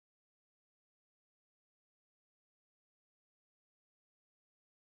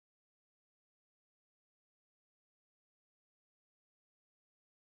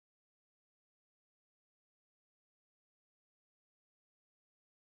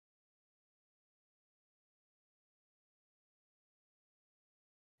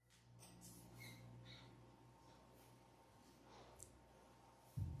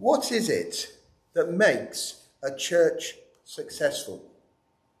What is it that makes a church successful?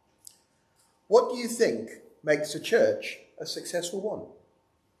 What do you think makes a church a successful one?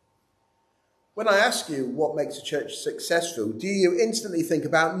 When I ask you what makes a church successful, do you instantly think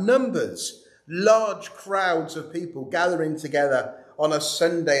about numbers, large crowds of people gathering together on a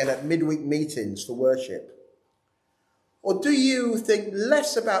Sunday and at midweek meetings for worship? Or do you think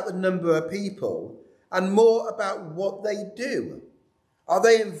less about the number of people and more about what they do? Are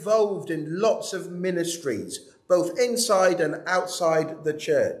they involved in lots of ministries, both inside and outside the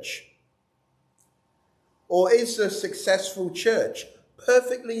church? Or is a successful church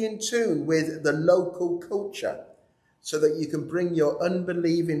perfectly in tune with the local culture so that you can bring your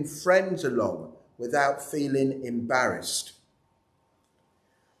unbelieving friends along without feeling embarrassed?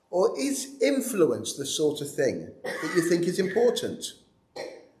 Or is influence the sort of thing that you think is important?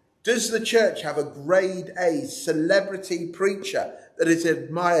 Does the church have a grade A celebrity preacher that is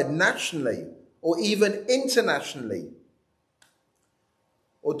admired nationally or even internationally?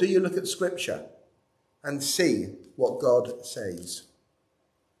 Or do you look at Scripture and see what God says?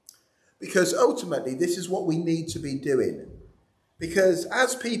 Because ultimately, this is what we need to be doing. Because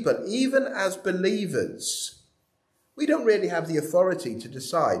as people, even as believers, we don't really have the authority to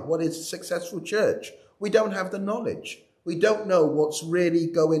decide what is a successful church. We don't have the knowledge. We don't know what's really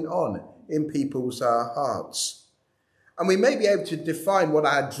going on in people's hearts. And we may be able to define what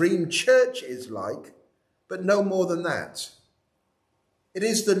our dream church is like, but no more than that. It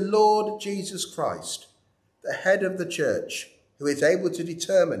is the Lord Jesus Christ, the head of the church, who is able to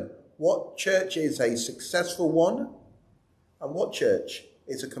determine what church is a successful one and what church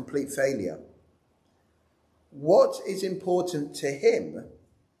is a complete failure. What is important to him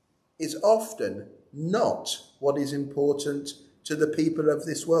is often not what is important to the people of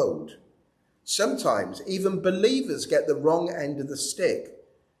this world. Sometimes even believers get the wrong end of the stick,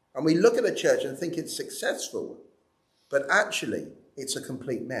 and we look at a church and think it's successful, but actually it's a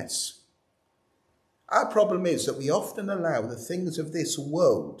complete mess. Our problem is that we often allow the things of this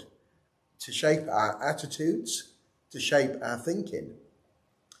world to shape our attitudes, to shape our thinking,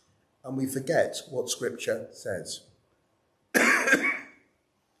 and we forget what Scripture says.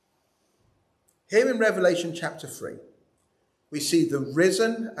 Here in Revelation chapter 3, we see the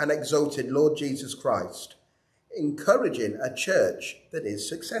risen and exalted Lord Jesus Christ encouraging a church that is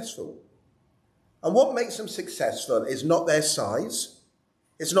successful. And what makes them successful is not their size,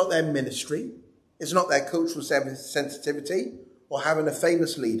 it's not their ministry, it's not their cultural sensitivity or having a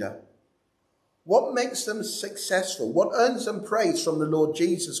famous leader. What makes them successful, what earns them praise from the Lord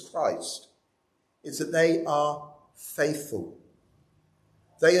Jesus Christ, is that they are faithful.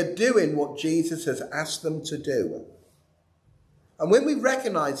 They are doing what Jesus has asked them to do. And when we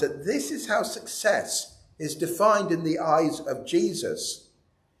recognize that this is how success is defined in the eyes of Jesus,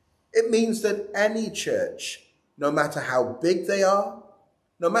 it means that any church, no matter how big they are,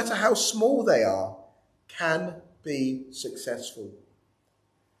 no matter how small they are, can be successful.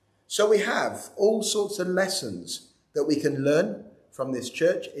 So we have all sorts of lessons that we can learn from this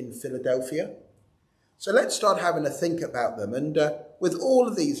church in Philadelphia. So let's start having a think about them. And with all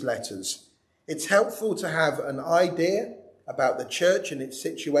of these letters, it's helpful to have an idea about the church and its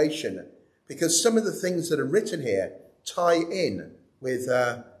situation, because some of the things that are written here tie in with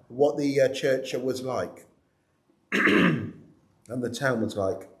what the church was like and the town was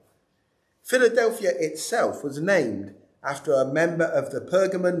like. Philadelphia itself was named after a member of the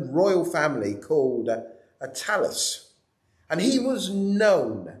Pergamon royal family called Attalus. And he was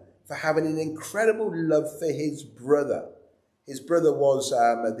known for having an incredible love for his brother. His brother was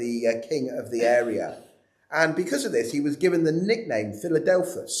the king of the area. And because of this, he was given the nickname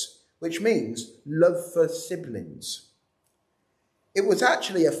Philadelphus, which means love for siblings. It was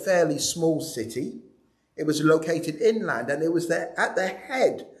actually a fairly small city. It was located inland, and it was there at the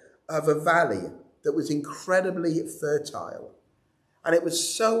head of a valley that was incredibly fertile. And it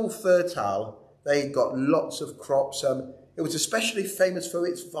was so fertile, they got lots of crops. It was especially famous for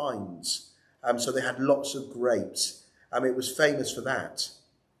its vines. So they had lots of grapes. It was famous for that.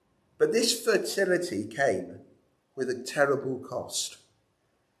 But this fertility came with a terrible cost,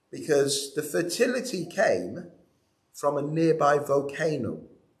 because the fertility came from a nearby volcano.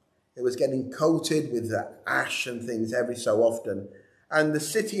 It was getting coated with ash and things every so often. And the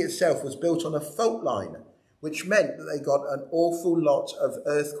city itself was built on a fault line, which meant that they got an awful lot of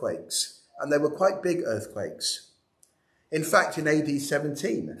earthquakes. And they were quite big earthquakes. In fact, in AD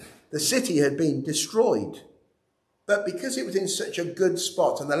 17, the city had been destroyed. But because it was in such a good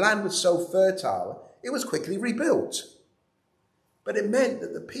spot and the land was so fertile, it was quickly rebuilt. But it meant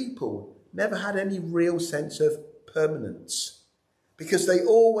that the people never had any real sense of permanence, because they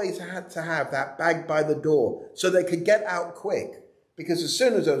always had to have that bag by the door so they could get out quick. Because as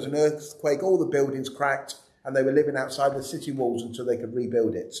soon as there was an earthquake, all the buildings cracked and they were living outside the city walls until they could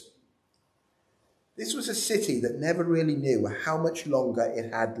rebuild it. This was a city that never really knew how much longer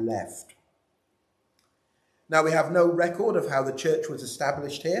it had left. Now, we have no record of how the church was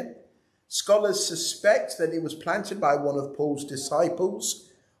established here. Scholars suspect that it was planted by one of Paul's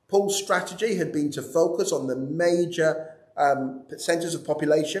disciples. Paul's strategy had been to focus on the major centres of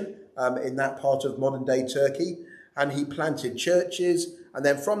population in that part of modern-day Turkey, and he planted churches, and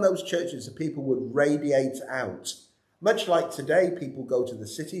then from those churches the people would radiate out. Much like today, people go to the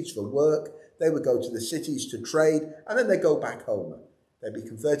cities for work, they would go to the cities to trade, and then they go back home. They'd be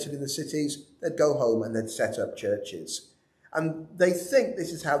converted in the cities, they'd go home and they'd set up churches. And they think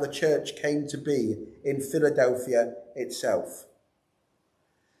this is how the church came to be in Philadelphia itself.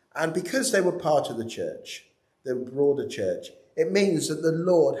 And because they were part of the church, the broader church, it means that the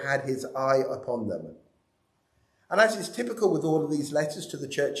Lord had his eye upon them. And as is typical with all of these letters to the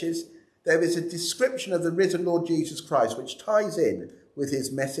churches, there is a description of the risen Lord Jesus Christ which ties in with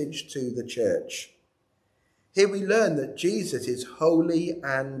his message to the church. Here we learn that Jesus is holy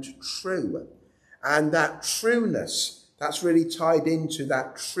and true, and that trueness, that's really tied into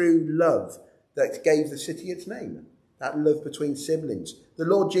that true love that gave the city its name, that love between siblings. The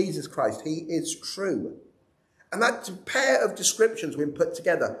Lord Jesus Christ, he is true. And that pair of descriptions when put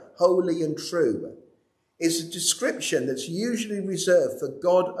together, holy and true, is a description that's usually reserved for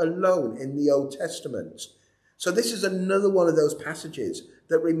God alone in the Old Testament. So this is another one of those passages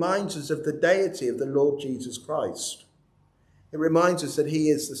that reminds us of the deity of the Lord Jesus Christ. It reminds us that he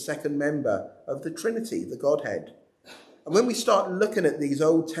is the second member of the Trinity, the Godhead. And when we start looking at these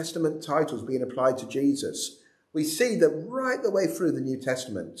Old Testament titles being applied to Jesus, we see that right the way through the New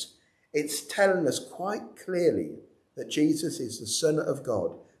Testament, it's telling us quite clearly that Jesus is the Son of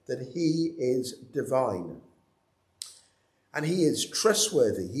God, that he is divine. And he is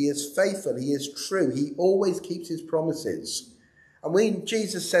trustworthy, he is faithful, he is true, he always keeps his promises. And when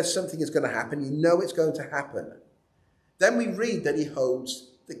Jesus says something is going to happen, you know it's going to happen. Then we read that he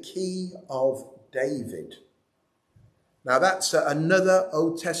holds the key of David. Now that's another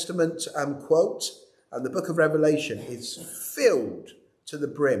Old Testament quote, and the book of Revelation is filled to the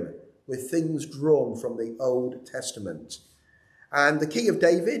brim with things drawn from the Old Testament. And the key of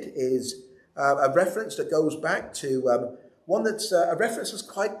David is a reference that goes back to one that's a reference that's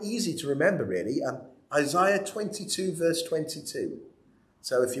quite easy to remember, really. Isaiah 22, verse 22.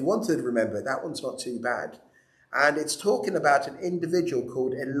 So if you wanted to remember, that one's not too bad. And it's talking about an individual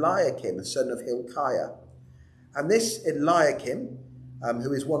called Eliakim, the son of Hilkiah. And this Eliakim,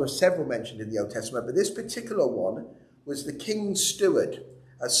 who is one of several mentioned in the Old Testament, but this particular one was the king's steward,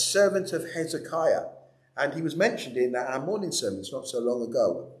 a servant of Hezekiah. And he was mentioned in our morning sermons not so long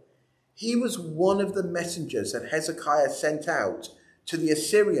ago. He was one of the messengers that Hezekiah sent out to the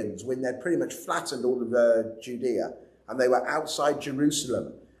Assyrians when they'd pretty much flattened all of Judea, and they were outside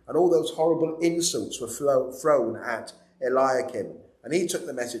Jerusalem, and all those horrible insults were thrown at Eliakim. And he took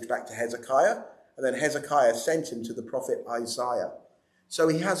the message back to Hezekiah, and then Hezekiah sent him to the prophet Isaiah. So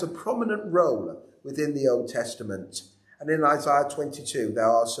he has a prominent role within the Old Testament. And in Isaiah 22, there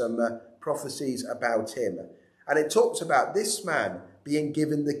are some prophecies about him. And it talks about this man being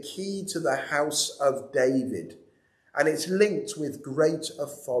given the key to the house of David. And it's linked with great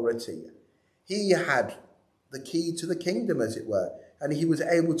authority. He had the key to the kingdom, as it were, and he was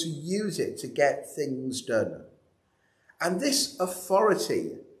able to use it to get things done. And this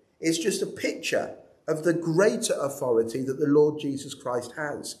authority is just a picture of the greater authority that the Lord Jesus Christ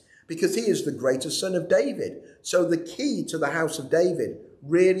has, because he is the greater son of David. So the key to the house of David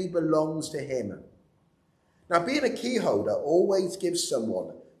really belongs to him. Now, being a key holder always gives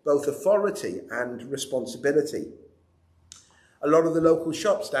someone both authority and responsibility. A lot of the local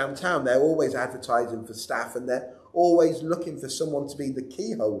shops downtown, they're always advertising for staff, and they're always looking for someone to be the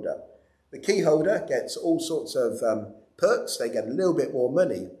key holder. The key holder gets all sorts of perks. They get a little bit more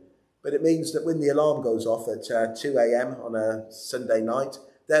money, but it means that when the alarm goes off at 2 a.m. on a Sunday night,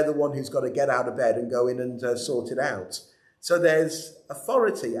 they're the one who's got to get out of bed and go in and sort it out. So there's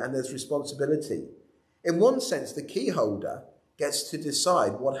authority and there's responsibility. In one sense, the key holder gets to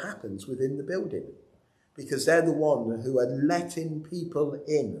decide what happens within the building, because they're the one who are letting people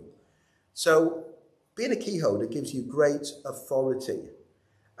in. So being a key holder gives you great authority.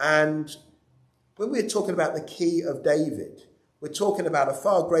 And when we're talking about the key of David, we're talking about a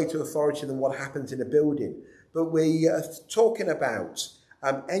far greater authority than what happens in a building. But we are talking about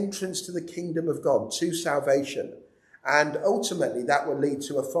entrance to the kingdom of God, to salvation. And ultimately that will lead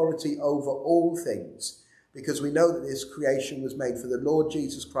to authority over all things. because we know that this creation was made for the Lord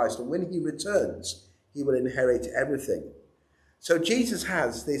Jesus Christ, and when he returns, he will inherit everything. So Jesus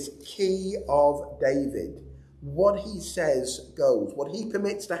has this key of David. What he says goes. What he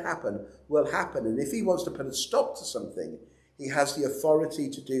permits to happen will happen. And if he wants to put a stop to something, he has the authority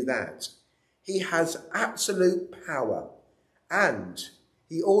to do that. He has absolute power, and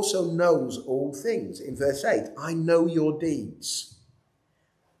he also knows all things. In verse 8, I know your deeds.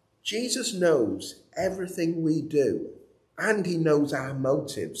 Jesus knows everything we do, and he knows our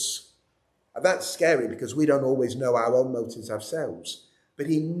motives. And that's scary because we don't always know our own motives ourselves. But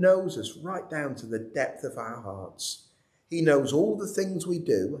he knows us right down to the depth of our hearts. He knows all the things we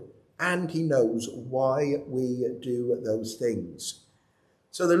do, and he knows why we do those things.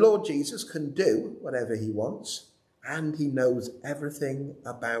 So the Lord Jesus can do whatever he wants, and he knows everything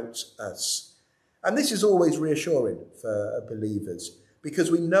about us. And this is always reassuring for believers,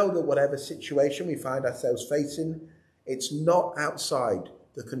 because we know that whatever situation we find ourselves facing, it's not outside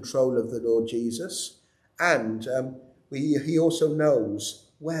the control of the Lord Jesus. And he also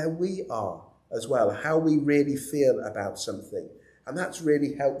knows where we are as well, how we really feel about something. And that's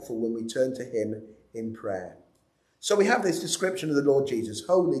really helpful when we turn to him in prayer. So we have this description of the Lord Jesus,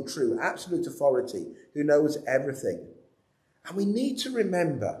 holy, true, absolute authority, who knows everything. And we need to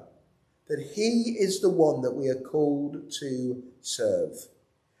remember that he is the one that we are called to serve.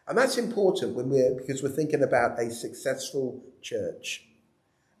 And that's important because we're thinking about a successful church.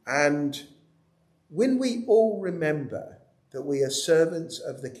 And when we all remember that we are servants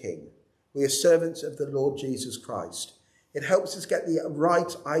of the King, we are servants of the Lord Jesus Christ, it helps us get the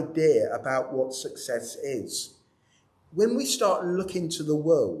right idea about what success is. When we start looking to the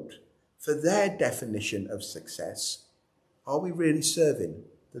world for their definition of success, are we really serving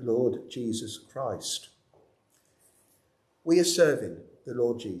the Lord Jesus Christ? We are serving the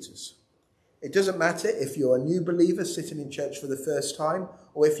Lord Jesus. It doesn't matter if you're a new believer sitting in church for the first time,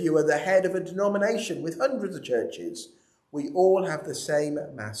 or if you are the head of a denomination with hundreds of churches. We all have the same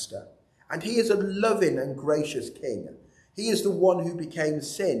master. And he is a loving and gracious King. He is the one who became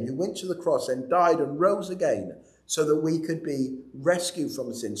sin, who went to the cross and died and rose again so that we could be rescued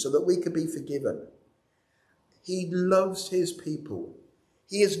from sin, so that we could be forgiven. He loves his people.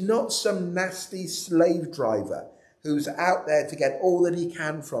 He is not some nasty slave driver who's out there to get all that he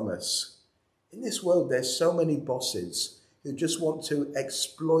can from us. In this world, there's so many bosses who just want to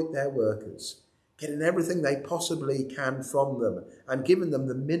exploit their workers, getting everything they possibly can from them and giving them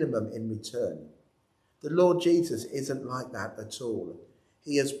the minimum in return. The Lord Jesus isn't like that at all.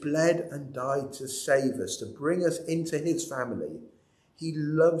 He has bled and died to save us, to bring us into his family. He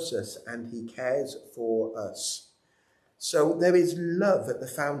loves us and he cares for us. So there is love at the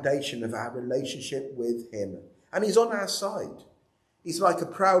foundation of our relationship with him. And he's on our side. He's like a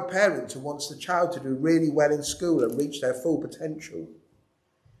proud parent who wants the child to do really well in school and reach their full potential.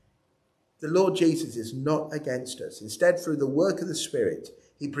 The Lord Jesus is not against us. Instead, through the work of the Spirit,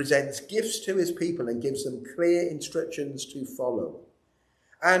 he presents gifts to his people and gives them clear instructions to follow.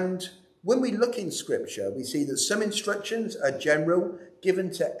 And when we look in Scripture, we see that some instructions are general,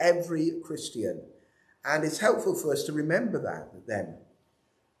 given to every Christian. And it's helpful for us to remember that then.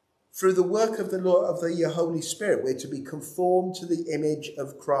 Through the work of the Lord, of the Holy Spirit, we're to be conformed to the image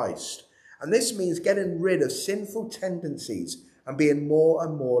of Christ. And this means getting rid of sinful tendencies and being more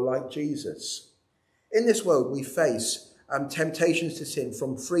and more like Jesus. In this world, we face temptations to sin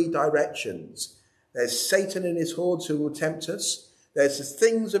from three directions. There's Satan and his hordes who will tempt us. There's the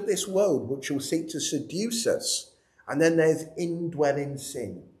things of this world which will seek to seduce us. And then there's indwelling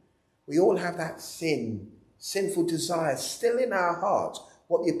sin. We all have that sinful desire still in our heart,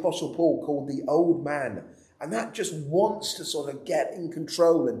 what the Apostle Paul called the old man. And that just wants to sort of get in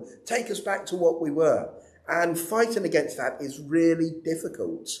control and take us back to what we were. And fighting against that is really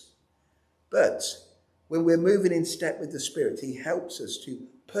difficult. But when we're moving in step with the Spirit, he helps us to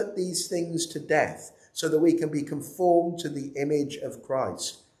put these things to death so that we can be conformed to the image of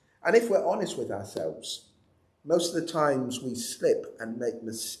Christ. And if we're honest with ourselves, most of the times we slip and make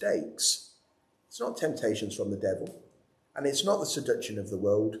mistakes. It's not temptations from the devil. And it's not the seduction of the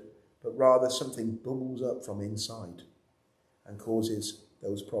world, but rather something bubbles up from inside and causes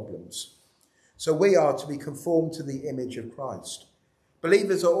those problems. So we are to be conformed to the image of Christ.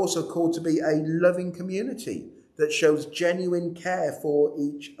 Believers are also called to be a loving community that shows genuine care for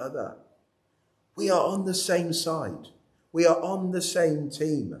each other. We are on the same side. We are on the same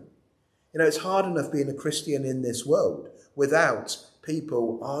team. You know, it's hard enough being a Christian in this world without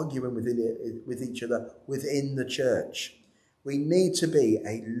people arguing with each other within the church. We need to be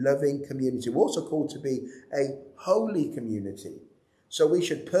a loving community. We're also called to be a holy community. So we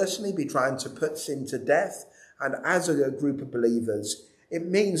should personally be trying to put sin to death. And as a group of believers, it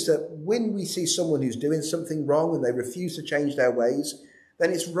means that when we see someone who's doing something wrong and they refuse to change their ways,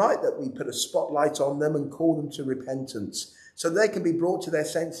 then it's right that we put a spotlight on them and call them to repentance so they can be brought to their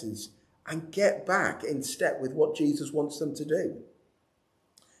senses and get back in step with what Jesus wants them to do.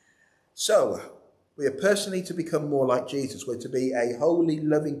 So we are personally to become more like Jesus. We're to be a holy,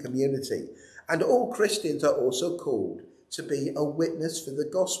 loving community. And all Christians are also called to be a witness for the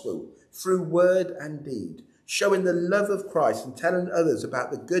gospel through word and deed, showing the love of Christ and telling others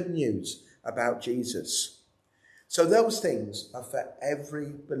about the good news about Jesus. So those things are for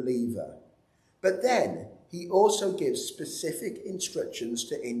every believer. But then he also gives specific instructions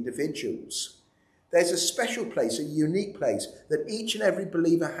to individuals. There's a special place, a unique place that each and every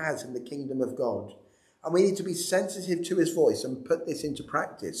believer has in the kingdom of God. And we need to be sensitive to his voice and put this into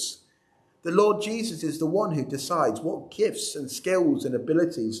practice. The Lord Jesus is the one who decides what gifts and skills and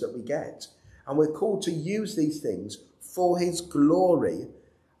abilities that we get. And we're called to use these things for his glory.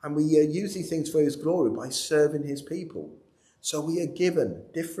 And we use these things for his glory by serving his people. So we are given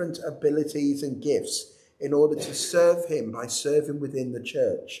different abilities and gifts in order to serve him by serving within the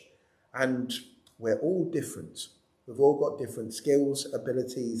church. And we're all different. We've all got different skills,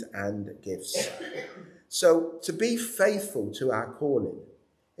 abilities, and gifts. So to be faithful to our calling,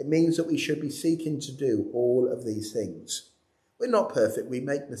 it means that we should be seeking to do all of these things. We're not perfect, we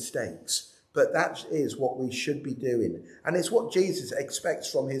make mistakes, but that is what we should be doing. And it's what Jesus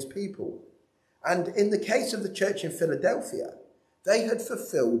expects from his people. And in the case of the church in Philadelphia, they had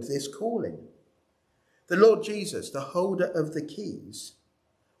fulfilled this calling. The Lord Jesus, the holder of the keys,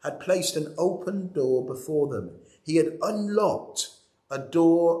 had placed an open door before them. He had unlocked a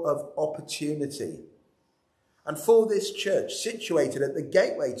door of opportunity. And for this church, situated at the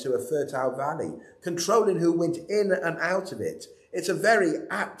gateway to a fertile valley, controlling who went in and out of it, it's a very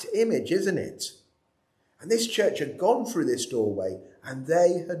apt image, isn't it? And this church had gone through this doorway and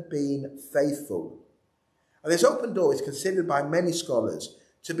they had been faithful. And this open door is considered by many scholars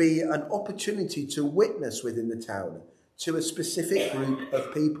to be an opportunity to witness within the town to a specific group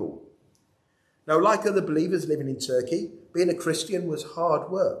of people. Now, like other believers living in Turkey, being a Christian was hard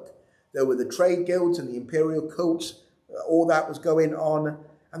work. There were the trade guilds and the imperial cults, all that was going on.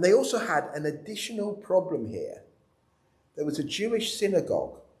 And they also had an additional problem here. There was a Jewish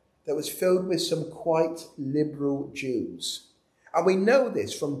synagogue that was filled with some quite liberal Jews. And we know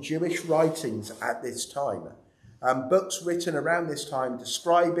this from Jewish writings at this time. Books written around this time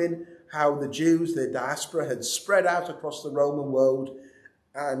describing how the Jews, the diaspora, had spread out across the Roman world.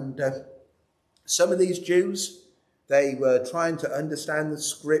 And some of these Jews, they were trying to understand the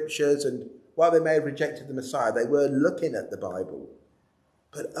scriptures, and while they may have rejected the Messiah, they were looking at the Bible.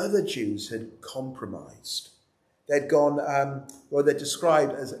 But other Jews had compromised. They'd gone, they're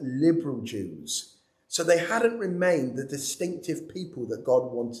described as liberal Jews. So they hadn't remained the distinctive people that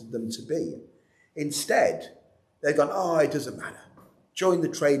God wanted them to be. Instead, they'd gone, it doesn't matter. Join the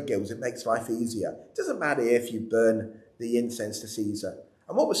trade guilds, it makes life easier. It doesn't matter if you burn the incense to Caesar.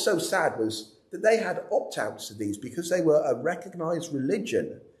 And what was so sad was that they had opt-outs to these because they were a recognised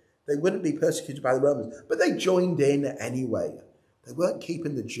religion. They wouldn't be persecuted by the Romans, but they joined in anyway. They weren't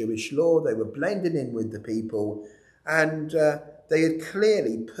keeping the Jewish law, they were blending in with the people, and they had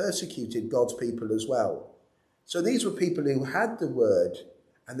clearly persecuted God's people as well. So these were people who had the word,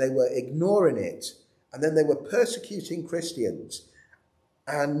 and they were ignoring it, and then they were persecuting Christians.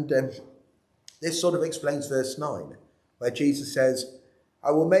 And this sort of explains verse 9, where Jesus says,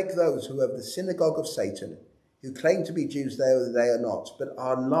 I will make those who have the synagogue of Satan, who claim to be Jews though they are not, but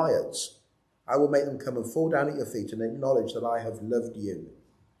are liars. I will make them come and fall down at your feet and acknowledge that I have loved you.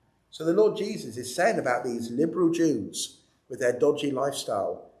 So the Lord Jesus is saying about these liberal Jews with their dodgy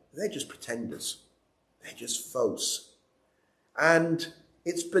lifestyle, they're just pretenders. They're just false. And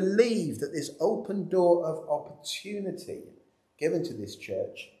it's believed that this open door of opportunity given to this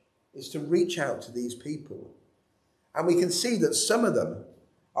church is to reach out to these people. And we can see that some of them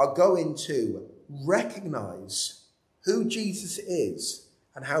are going to recognize who Jesus is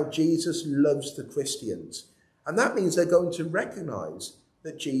and how Jesus loves the Christians. And that means they're going to recognize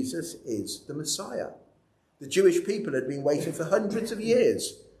that Jesus is the Messiah. The Jewish people had been waiting for hundreds of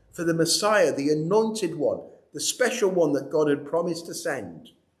years for the Messiah, the anointed one, the special one that God had promised to send.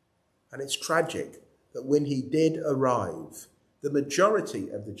 And it's tragic that when he did arrive, the majority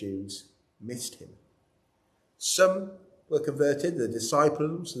of the Jews missed him. Some were converted, the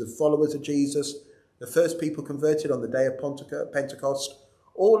disciples, the followers of Jesus, the first people converted on the day of Pentecost,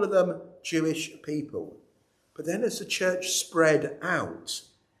 all of them Jewish people. But then as the church spread out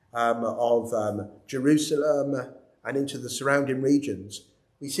of Jerusalem and into the surrounding regions,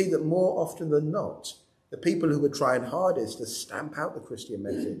 we see that more often than not, the people who were trying hardest to stamp out the Christian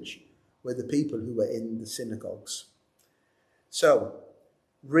message were the people who were in the synagogues. So,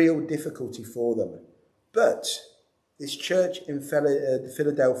 real difficulty for them. But this church in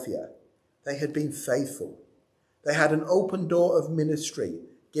Philadelphia, they had been faithful. They had an open door of ministry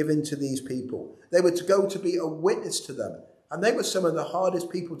given to these people. They were to go to be a witness to them. And they were some of the hardest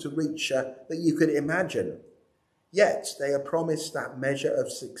people to reach that you could imagine. Yet they are promised that measure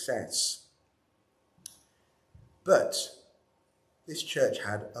of success. But this church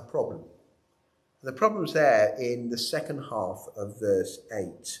had a problem. The problem's there in the second half of verse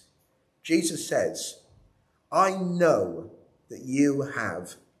 8. Jesus says, I know that you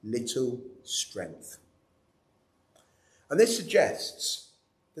have little strength. And this suggests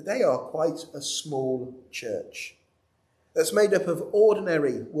that they are quite a small church that's made up of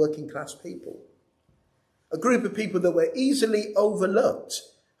ordinary working class people. A group of people that were easily overlooked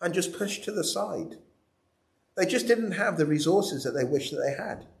and just pushed to the side. They just didn't have the resources that they wish that they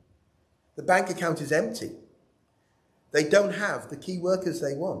had. The bank account is empty. They don't have the key workers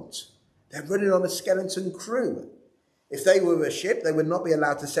they want. They're running on a skeleton crew. If they were a ship, they would not be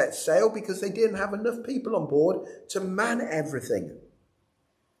allowed to set sail because they didn't have enough people on board to man everything.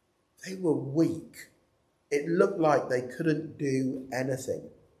 They were weak. It looked like they couldn't do anything.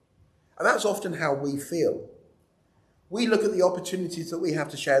 And that's often how we feel. We look at the opportunities that we have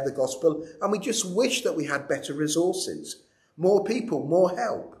to share the gospel and we just wish that we had better resources, more people, more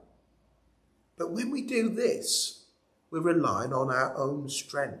help. But when we do this, we're relying on our own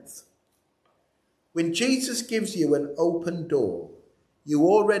strength. When Jesus gives you an open door, you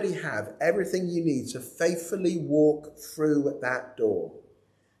already have everything you need to faithfully walk through that door.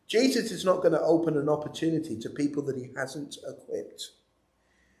 Jesus is not going to open an opportunity to people that he hasn't equipped.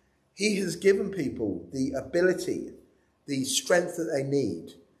 He has given people the ability, the strength that they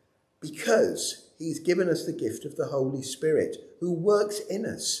need, because he's given us the gift of the Holy Spirit who works in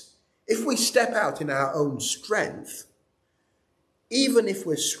us. If we step out in our own strength, even if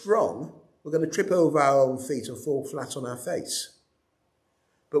we're strong, we're going to trip over our own feet and fall flat on our face.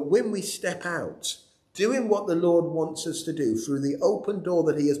 But when we step out, doing what the Lord wants us to do through the open door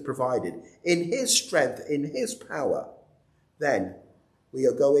that he has provided, in his strength, in his power, then we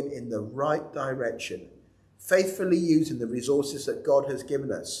are going in the right direction, faithfully using the resources that God has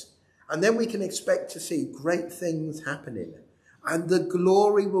given us. And then we can expect to see great things happening. And the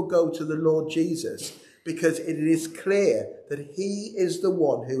glory will go to the Lord Jesus, because it is clear that he is the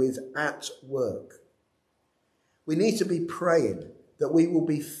one who is at work. We need to be praying that we will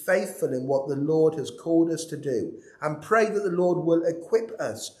be faithful in what the Lord has called us to do, and pray that the Lord will equip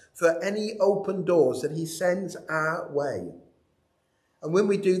us for any open doors that he sends our way. And when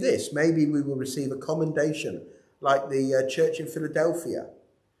we do this, maybe we will receive a commendation like the church in Philadelphia.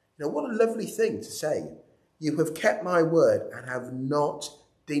 You know, what a lovely thing to say. You have kept my word and have not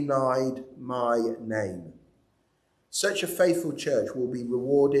denied my name. Such a faithful church will be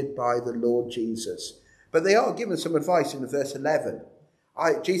rewarded by the Lord Jesus. But they are given some advice in verse 11.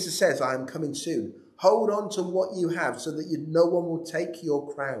 Jesus says, I am coming soon. Hold on to what you have so that no one will take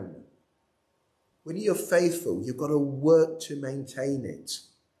your crown. When you're faithful, you've got to work to maintain it.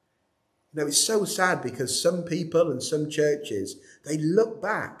 You know, it's so sad because some people and some churches, they look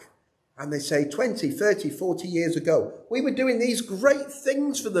back and they say 20, 30, 40 years ago, we were doing these great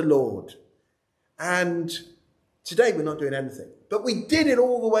things for the Lord. And today we're not doing anything. But we did it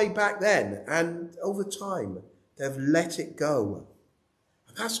all the way back then. And over time, they've let it go.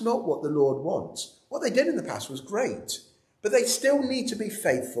 And that's not what the Lord wants. What they did in the past was great. But they still need to be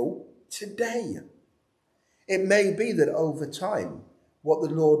faithful today. It may be that over time, what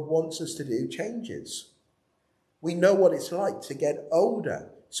the Lord wants us to do changes. We know what it's like to get older,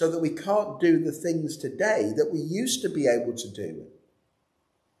 so that we can't do the things today that we used to be able to do.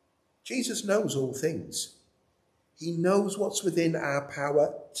 Jesus knows all things. He knows what's within our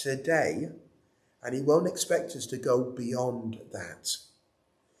power today, and he won't expect us to go beyond that.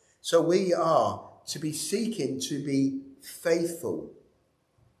 So we are to be seeking to be faithful.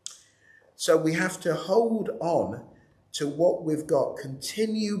 So we have to hold on to what we've got.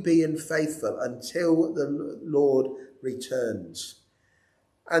 Continue being faithful until the Lord returns.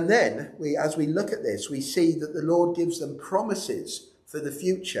 And then, as we look at this, we see that the Lord gives them promises for the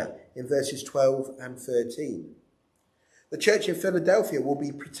future in verses 12 and 13. The church in Philadelphia will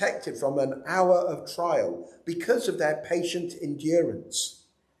be protected from an hour of trial because of their patient endurance.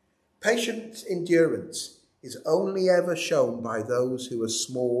 Patient endurance is only ever shown by those who are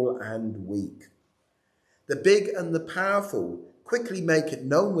small and weak. The big and the powerful quickly make it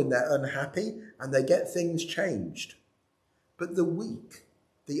known when they're unhappy, and they get things changed. But the weak,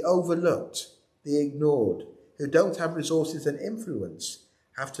 the overlooked, the ignored, who don't have resources and influence,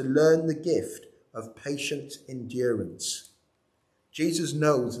 have to learn the gift of patient endurance. Jesus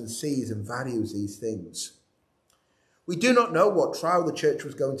knows and sees and values these things. We do not know what trial the church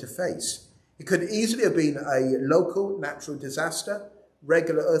was going to face. It could easily have been a local natural disaster,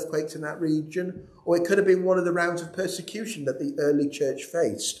 regular earthquakes in that region, or it could have been one of the rounds of persecution that the early church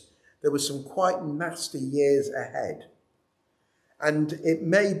faced. There were some quite nasty years ahead. And it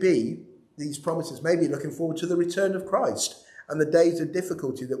may be, these promises may be looking forward to the return of Christ and the days of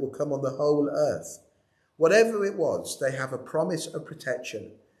difficulty that will come on the whole earth. Whatever it was, they have a promise of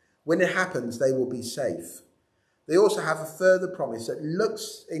protection. When it happens, they will be safe. They also have a further promise that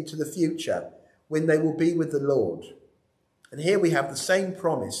looks into the future when they will be with the Lord. And here we have the same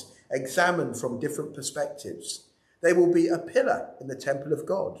promise examined from different perspectives. They will be a pillar in the temple of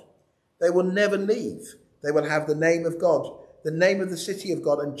God. They will never leave. They will have the name of God, the name of the city of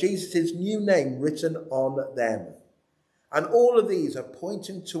God, and Jesus' new name written on them. And all of these are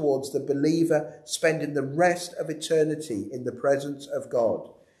pointing towards the believer spending the rest of eternity in the presence of God.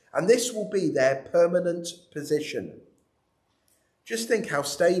 And this will be their permanent position. Just think how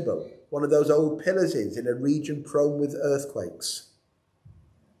stable one of those old pillars is in a region prone with earthquakes.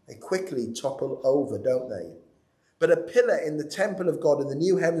 They quickly topple over, don't they? But a pillar in the temple of God in the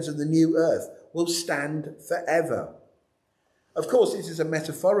new heavens and the new earth will stand forever. Of course, this is a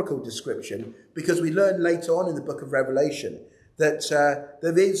metaphorical description because we learn later on in the book of Revelation that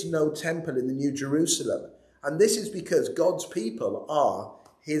there is no temple in the New Jerusalem. And this is because God's people are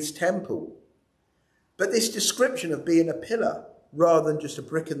his temple. But this description of being a pillar rather than just a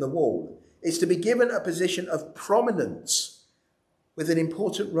brick in the wall is to be given a position of prominence with an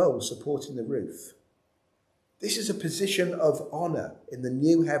important role supporting the roof. This is a position of honour in the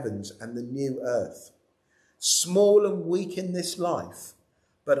new heavens and the new earth. Small and weak in this life,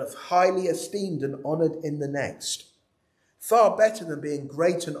 but of highly esteemed and honoured in the next. Far better than being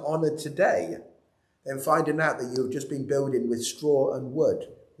great and honoured today than finding out that you've just been building with straw and wood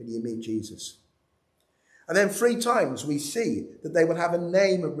when you meet Jesus. And then 3 times we see that they will have a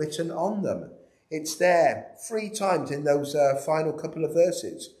name written on them. It's there 3 times in those final couple of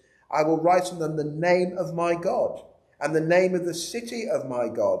verses. I will write on them the name of my God and the name of the city of my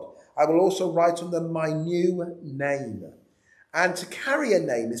God. I will also write on them my new name. And to carry a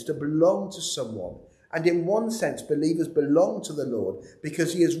name is to belong to someone. And in one sense, believers belong to the Lord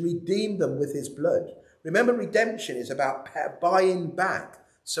because he has redeemed them with his blood. Remember, redemption is about buying back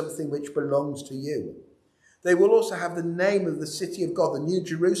something which belongs to you. They will also have the name of the city of God, the New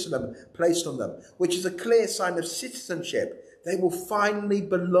Jerusalem, placed on them, which is a clear sign of citizenship. They will finally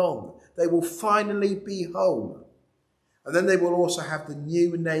belong. They will finally be home. And then they will also have the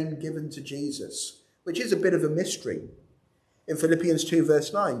new name given to Jesus, which is a bit of a mystery. In Philippians 2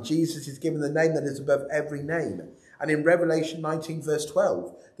 verse 9, Jesus is given the name that is above every name. And in Revelation 19 verse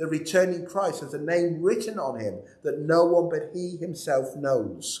 12, the returning Christ has a name written on him that no one but he himself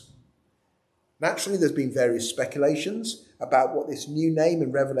knows. Naturally, there's been various speculations about what this new name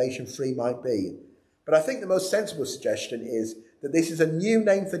in Revelation 3 might be. But I think the most sensible suggestion is that this is a new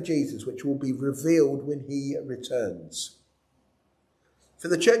name for Jesus, which will be revealed when he returns. For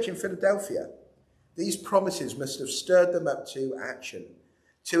the church in Philadelphia, these promises must have stirred them up to action,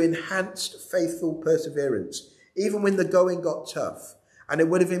 to enhanced faithful perseverance, even when the going got tough. And it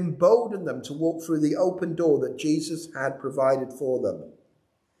would have emboldened them to walk through the open door that Jesus had provided for them.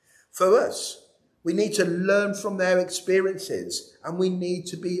 For us, we need to learn from their experiences and we need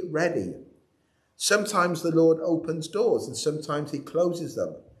to be ready. Sometimes the Lord opens doors and sometimes he closes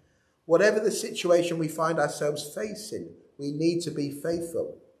them. Whatever the situation we find ourselves facing, we need to be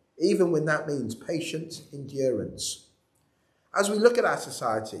faithful, even when that means patient endurance. As we look at our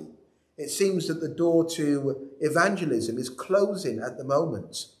society, it seems that the door to evangelism is closing at the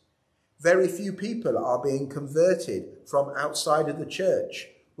moment. Very few people are being converted from outside of the church.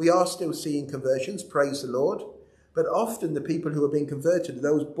 We are still seeing conversions, praise the Lord, but often the people who are being converted are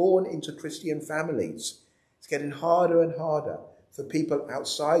those born into Christian families. It's getting harder and harder for people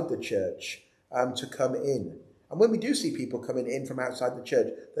outside the church to come in. And when we do see people coming in from outside the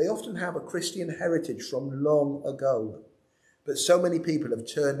church, they often have a Christian heritage from long ago. But so many people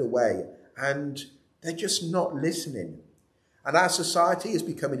have turned away and they're just not listening. And our society is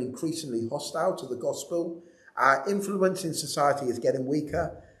becoming increasingly hostile to the gospel. Our influence in society is getting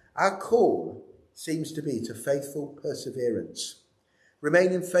weaker. Our call seems to be to faithful perseverance.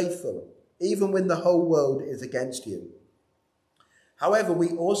 Remaining faithful, even when the whole world is against you. However, we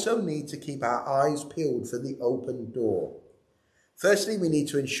also need to keep our eyes peeled for the open door. Firstly, we need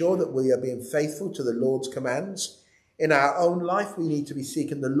to ensure that we are being faithful to the Lord's commands. In our own life, we need to be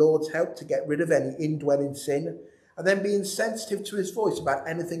seeking the Lord's help to get rid of any indwelling sin, and then being sensitive to his voice about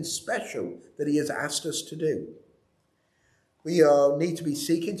anything special that he has asked us to do. We need to be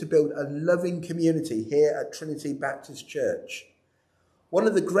seeking to build a loving community here at Trinity Baptist Church. One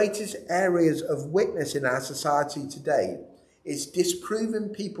of the greatest areas of witness in our society today is disproving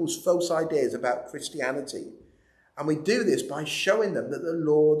people's false ideas about Christianity. And we do this by showing them that the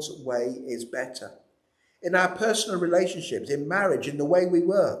Lord's way is better. In our personal relationships, in marriage, in the way we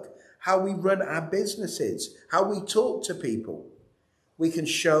work, how we run our businesses, how we talk to people, we can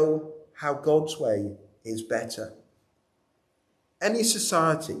show how God's way is better. Any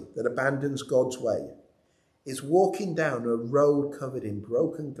society that abandons God's way is walking down a road covered in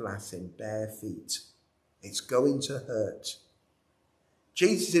broken glass in bare feet. It's going to hurt.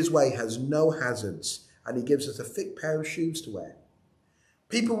 Jesus' way has no hazards, and he gives us a thick pair of shoes to wear.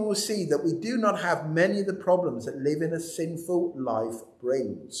 People will see that we do not have many of the problems that living a sinful life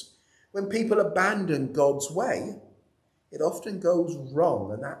brings. When people abandon God's way, it often goes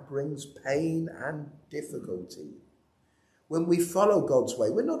wrong, and that brings pain and difficulty. When we follow God's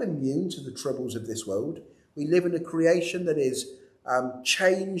way, we're not immune to the troubles of this world. We live in a creation that is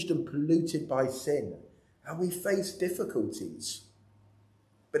changed and polluted by sin, and we face difficulties.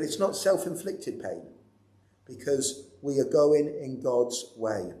 But it's not self-inflicted pain, because we are going in God's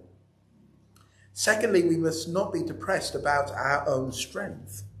way. Secondly, we must not be depressed about our own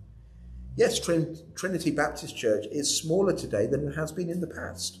strength. Yes, Trinity Baptist Church is smaller today than it has been in the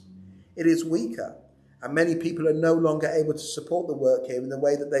past. It is weaker, and many people are no longer able to support the work here in the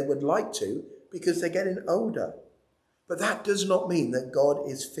way that they would like to because they're getting older. But that does not mean that God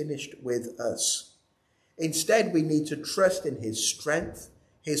is finished with us. Instead, we need to trust in his strength,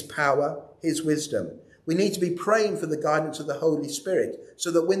 his power, his wisdom. We need to be praying for the guidance of the Holy Spirit so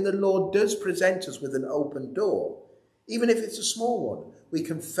that when the Lord does present us with an open door, even if it's a small one, we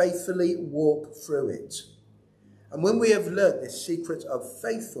can faithfully walk through it. And when we have learnt this secret of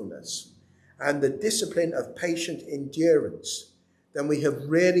faithfulness and the discipline of patient endurance, then we have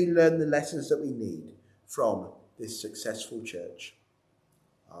really learned the lessons that we need from this successful church.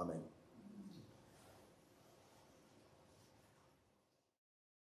 Amen.